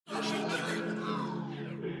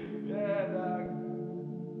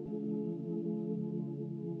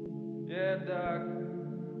dog.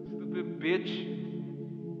 Stupid bitch.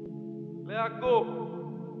 Let her go.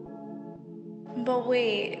 But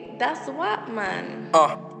wait, that's Wapp, man.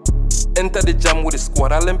 Enter the jam with the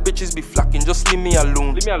squad, all them bitches be flacking, just leave me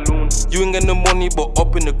alone. Leave me alone. You ain't got no money, but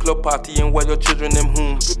up in the club partying while your children them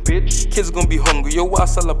home. Bitch. Kids gonna be hungry, yo,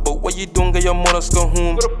 what's all about? What you doing, get your mothers go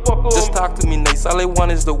home? Go the fuck home. Just talk to me nice, all I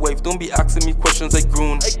want is the wife. Don't be asking me questions, I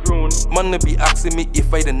grown. Man, they be asking me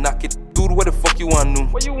if I done knock it. Dude, what the fuck you want know?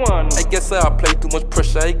 What you want? I guess I apply too much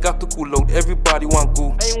pressure, I got to cool out, everybody want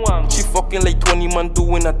go. She fucking like 20 man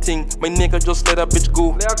doing a thing. My nigga just let that bitch go.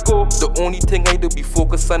 Let her go. The only thing I do be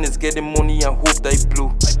focused on is getting money and hope that I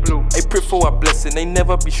blow. I pray for a blessing, I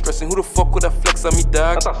never be stressing. Who the fuck would have flex on me,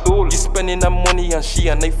 dog? That's a soul. You spending that money and she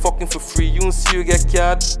and I fucking for free. You don't see you get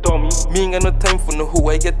card. Dummy. Me ain't got no time for no hoe.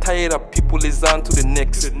 I get tired of people is on to the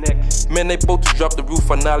next. Man, I bout to drop the roof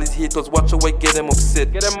and all these haters watch how I get them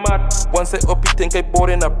upset. Get them mad. Once I up, you think I bought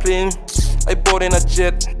in a plane, I bought in a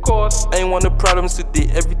jet. Of course. I ain't want no problems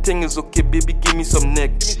today, everything is okay, baby, give me some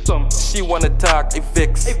neck. Give me some. She wanna talk, I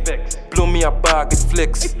vex. Blow me a bag, I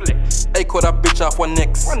flex. I cut that bitch off one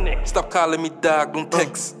next. Stop calling me dog, don't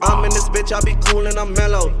text. I'm in this bitch, I be cool and I'm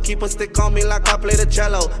mellow. Keep a stick on me like I play the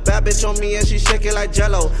cello. Bad bitch on me and she shake it like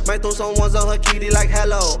jello. Might throw some ones on her kitty like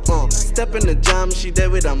hello. Step in the jam, she there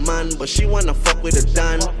with a man, but she wanna fuck with a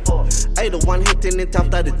Dan. I the one hitting it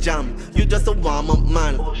after the jam. You just a warm up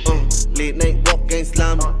man. Late night walk gang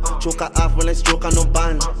slam. Choke her off when I stroke her no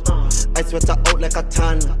ban. I sweat her out like a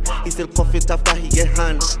tan. He still cough it after he get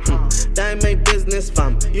hand. That ain't my business,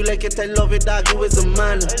 fam. You like it, I love it, dog. You is a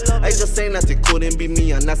man. I just saying that it couldn't be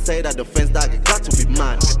me, and I say that the fence, dog, it got to be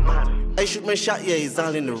mad. I shoot my shot, yeah, it's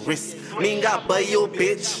all in the wrist. Me ain't got by you,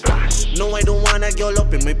 bitch. No, I don't want a girl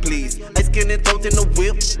up in me, please. I skin it out in the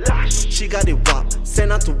whip. She got it wop,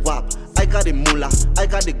 send her to Wapp. I got it moolah, I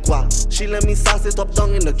got it guap. She let me sauce it up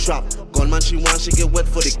down in the trap. Gunman she want, she get wet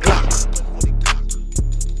for the clock.